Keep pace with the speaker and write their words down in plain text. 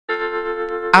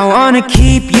I wanna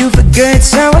keep you for good,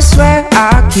 so I swear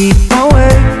I'll keep my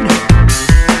word.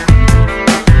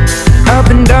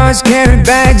 Open doors, carry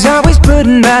bags, always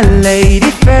putting my lady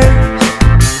first.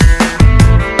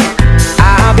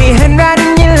 I'll be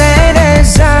handwriting your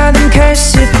letters all in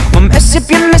cursive. Won't mess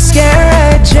up your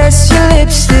mascara, just your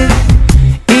lipstick.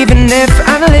 Even if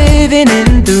I'm living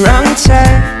in the wrong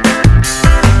time,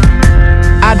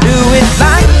 I do it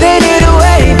like they did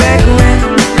way back when.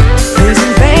 Please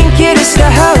and thank you just to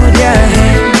hold your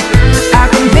hand. I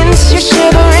convince your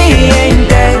chivalry ain't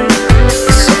dead.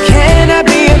 So can I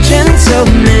be your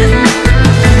gentleman?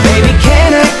 Baby,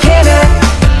 can I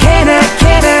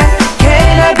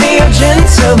be your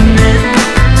gentleman?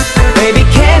 Baby,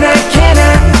 can I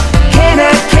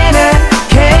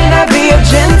be your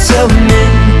gentleman?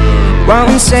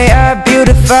 Won't say I'm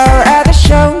beautiful, rather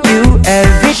show you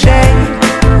every shade.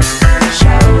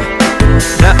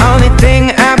 The only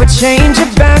thing I would change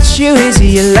about you is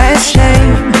your last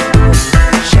name.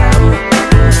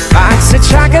 Box of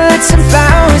chocolates and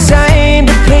flowers, I aim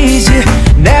to please you.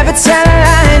 Never tell a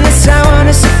lie unless I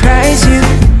wanna surprise you.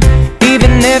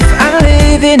 Even if I'm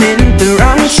living in the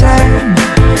wrong time,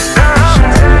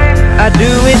 I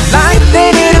do it like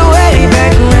they did way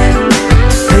back when.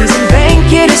 Please and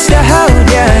thank you just to hold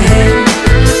your hand.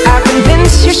 I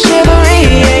convince your chivalry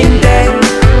ain't dead.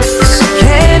 So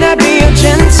can I be your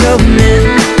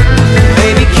gentleman?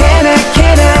 Baby, can I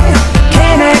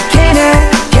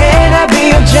be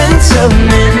your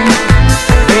gentleman?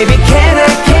 Baby, can I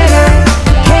be your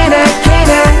gentleman? Baby,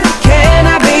 can I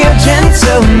be your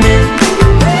gentleman?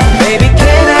 Baby,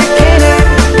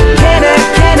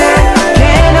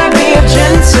 can I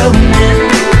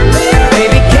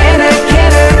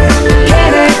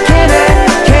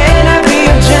be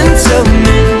your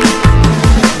gentleman?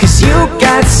 'Cause you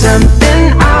got something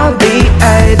all the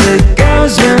other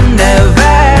girls will never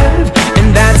have, and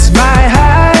that's my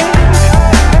heart.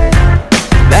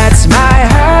 That's my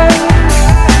heart.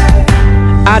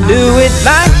 I do it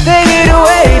like they did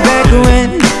way back when.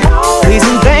 Please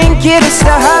and thank you just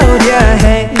to hold your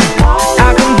hand. I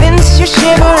convince your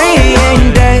chivalry